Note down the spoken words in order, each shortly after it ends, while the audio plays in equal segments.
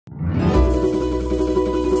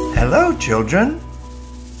Hello, children.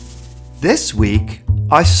 This week,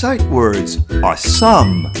 our sight words are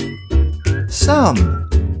some. Some.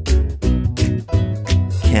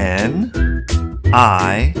 Can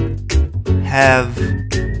I have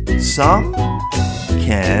some?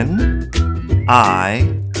 Can I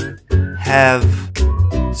have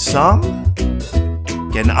some?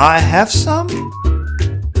 Can I have some?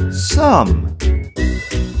 Some.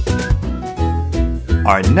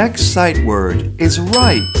 Our next sight word is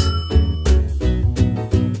right.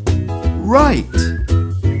 Right.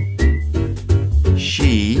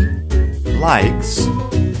 She likes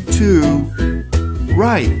to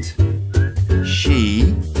write.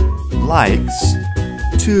 She likes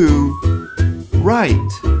to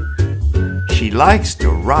write. She likes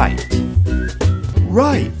to write.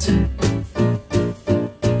 Right.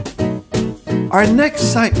 Our next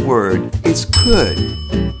sight word is could.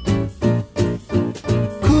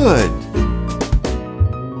 Could.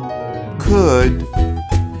 Could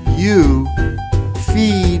you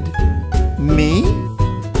feed me?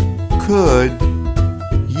 Could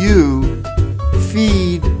you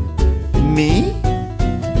feed me?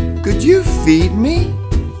 Could you feed me?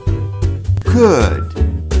 Could.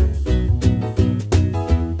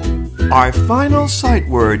 Our final sight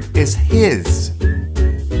word is his.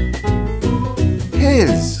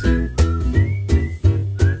 His.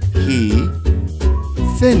 He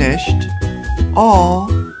finished all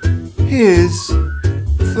his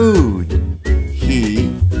food.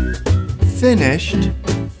 He finished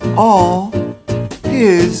all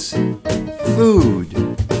his food.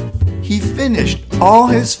 He finished all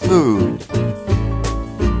his food.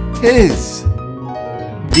 His.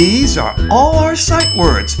 These are all our sight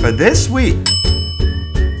words for this week.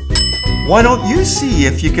 Why don't you see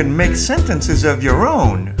if you can make sentences of your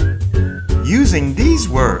own using these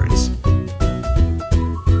words?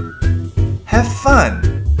 Have fun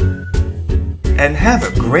and have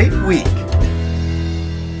a great week.